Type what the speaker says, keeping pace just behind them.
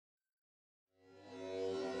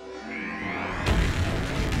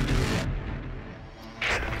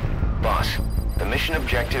mission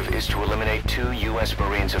objective is to eliminate 2 U.S.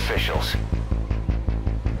 Marines officials.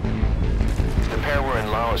 The pair were in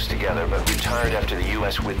Laos together, but retired after the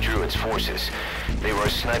U.S. withdrew its forces. They were a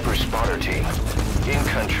sniper spotter team. In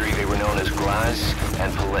country, they were known as Glaz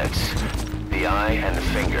and Palitz, the eye and the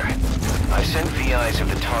finger. I've sent VIs of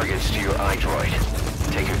the targets to your iDroid.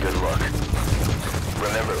 Take a good look.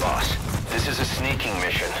 Remember, boss, this is a sneaking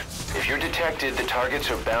mission. If you're detected, the targets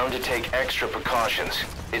are bound to take extra precautions.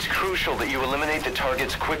 It's crucial that you eliminate the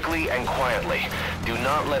targets quickly and quietly. Do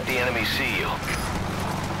not let the enemy see you.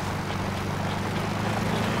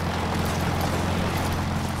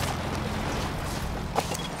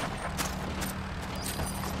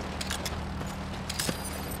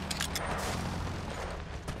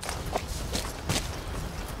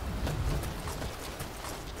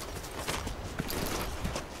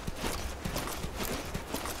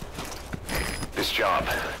 This job.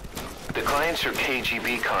 The clients are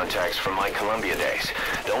KGB contacts from my Columbia days.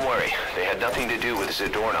 Don't worry, they had nothing to do with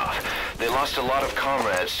Zadornov. They lost a lot of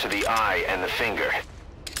comrades to the eye and the finger.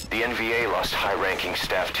 The NVA lost high-ranking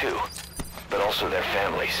staff too, but also their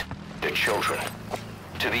families, their children.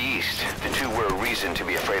 To the east, the 2 were a reason to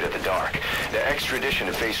be afraid of the dark. Their extradition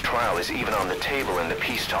to face trial is even on the table in the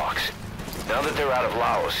peace talks. Now that they're out of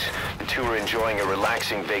Laos, the 2 are enjoying a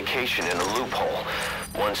relaxing vacation in a loophole,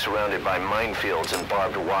 one surrounded by minefields and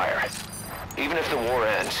barbed wire. Even if the war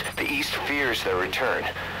ends, the East fears their return.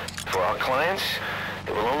 For our clients,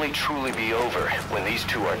 it will only truly be over when these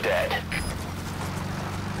 2 are dead.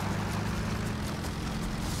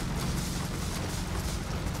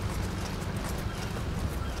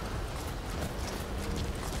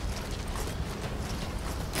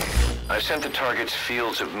 I've sent the target's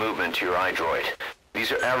fields of movement to your iDroid.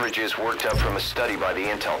 These are averages worked up from a study by the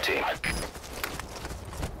intel team.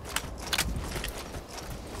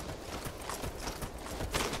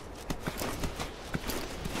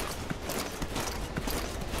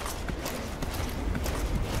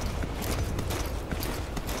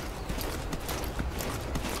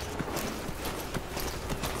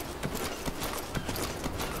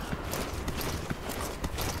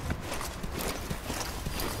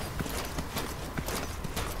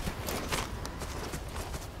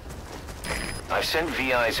 I've sent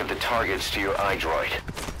VIs of the targets to your iDroid.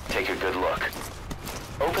 Take a good look.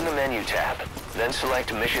 Open the menu tab, then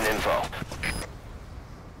select Mission Info.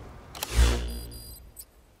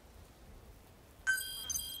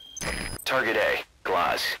 Target A,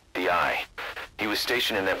 Glaz, the eye. He was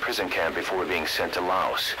stationed in that prison camp before being sent to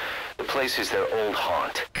Laos. The place is their old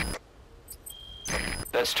haunt.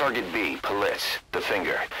 That's Target B, Palitz, the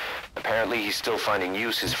finger. Apparently he's still finding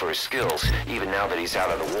uses for his skills, even now that he's out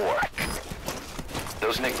of the war.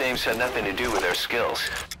 Those nicknames had nothing to do with their skills.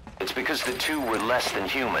 It's because the 2 were less than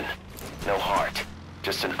human. No heart.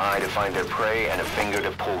 Just an eye to find their prey and a finger to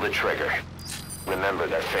pull the trigger. Remember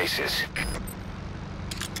their faces.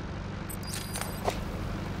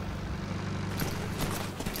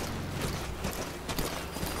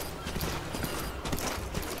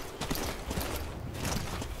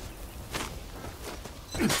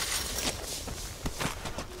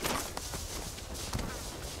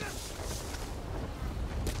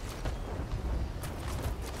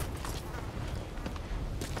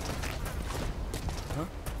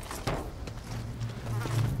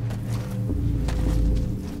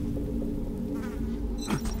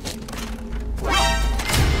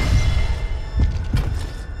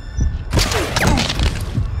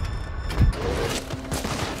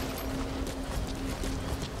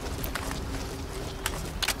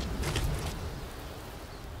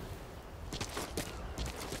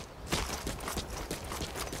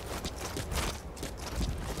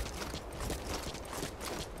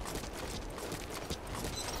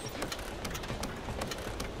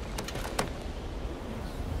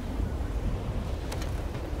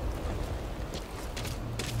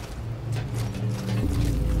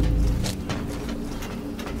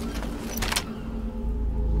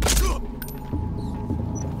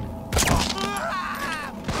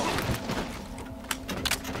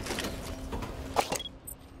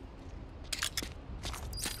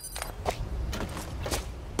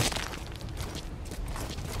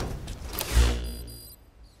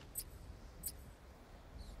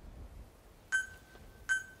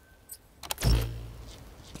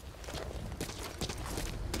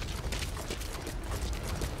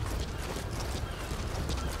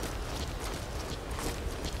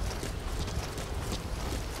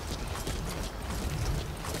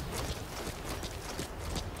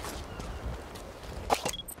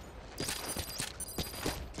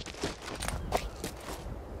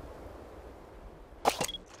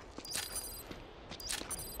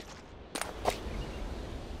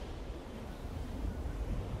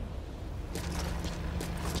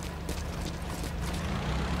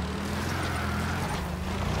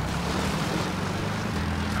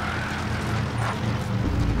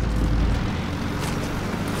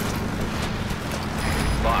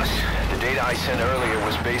 sent earlier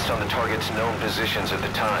was based on the target's known positions at the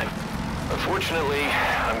time. Unfortunately,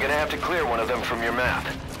 I'm gonna have to clear one of them from your map.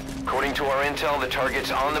 According to our intel, the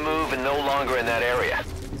target's on the move and no longer in that area.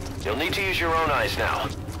 You'll need to use your own eyes now.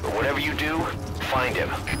 But whatever you do, find him.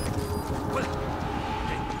 What?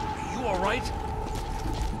 Hey, you all right?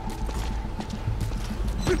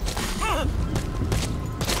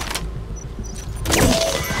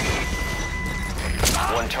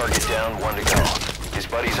 One target down, one to go. His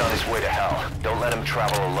buddy's on his way to hell. Don't let him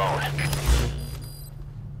travel alone.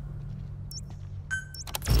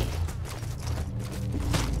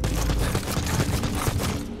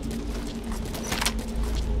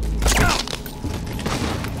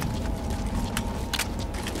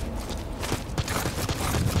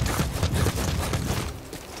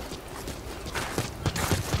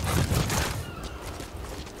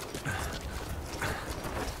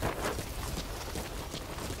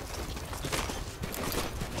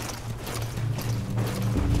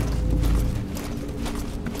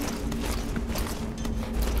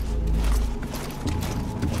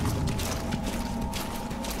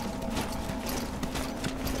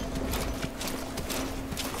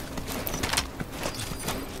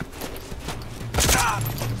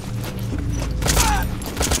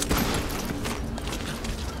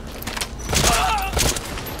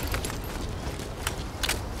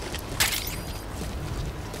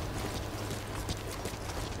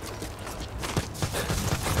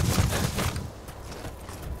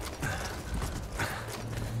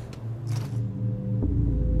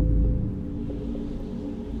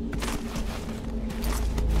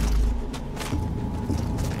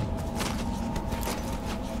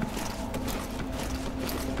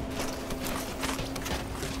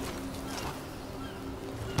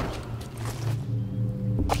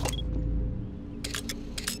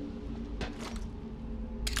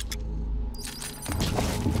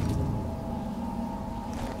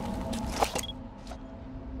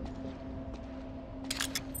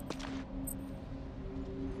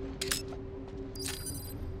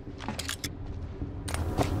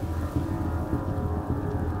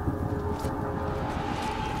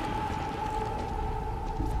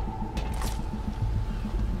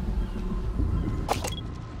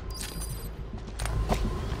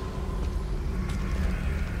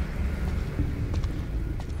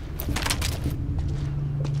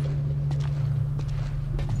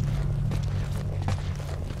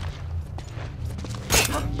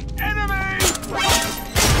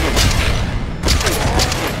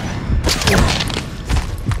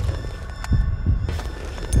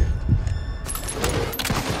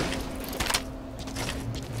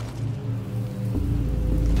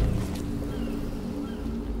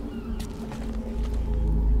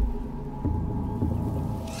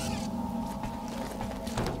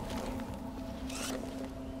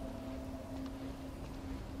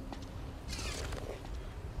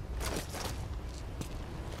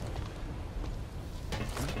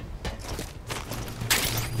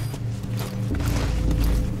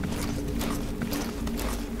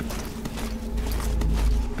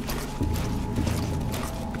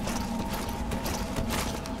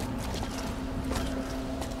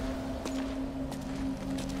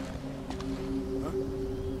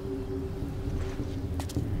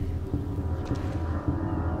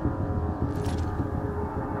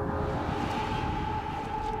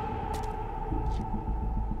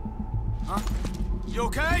 You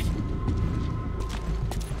okay?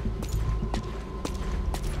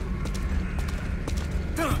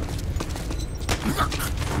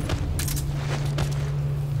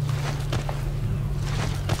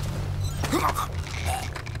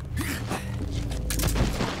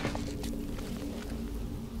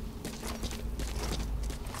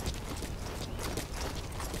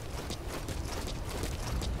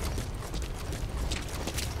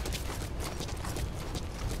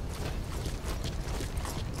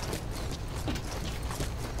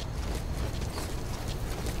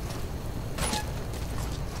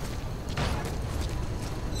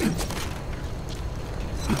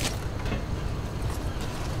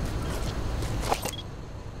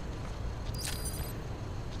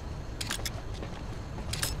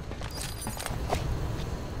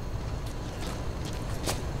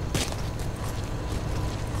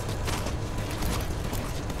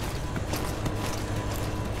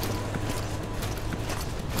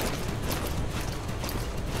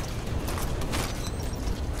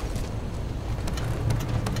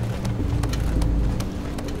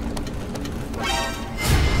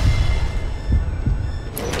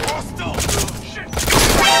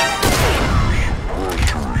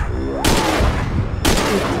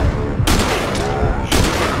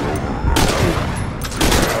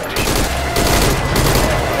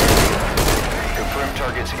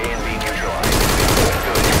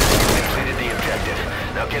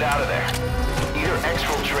 get out of there. Either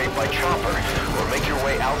exfiltrate by chopper, or make your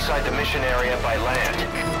way outside the mission area by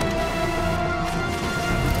land.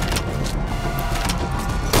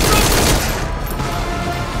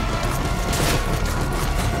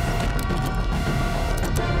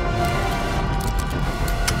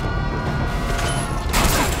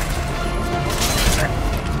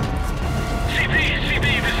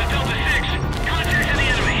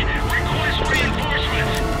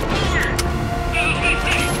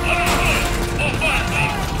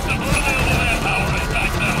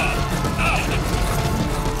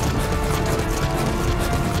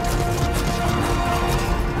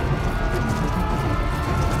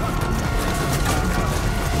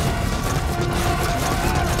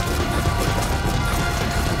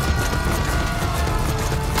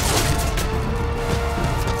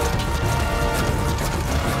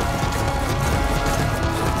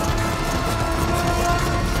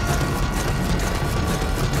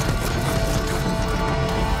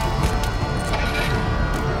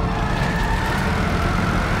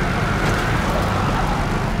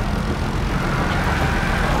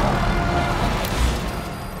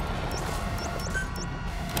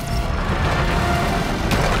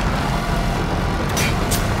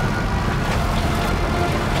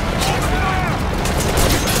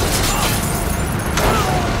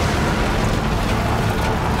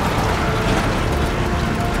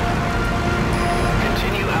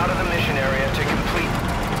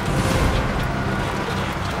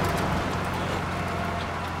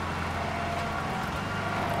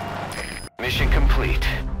 Mission complete.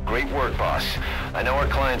 Great work, boss. I know our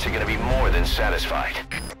clients are going to be more than satisfied.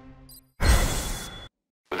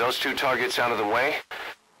 With those two targets out of the way,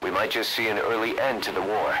 we might just see an early end to the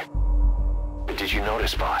war. But did you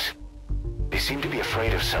notice, boss? They seem to be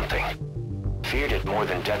afraid of something. Feared it more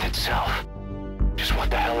than death itself. Just what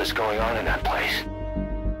the hell is going on in that place?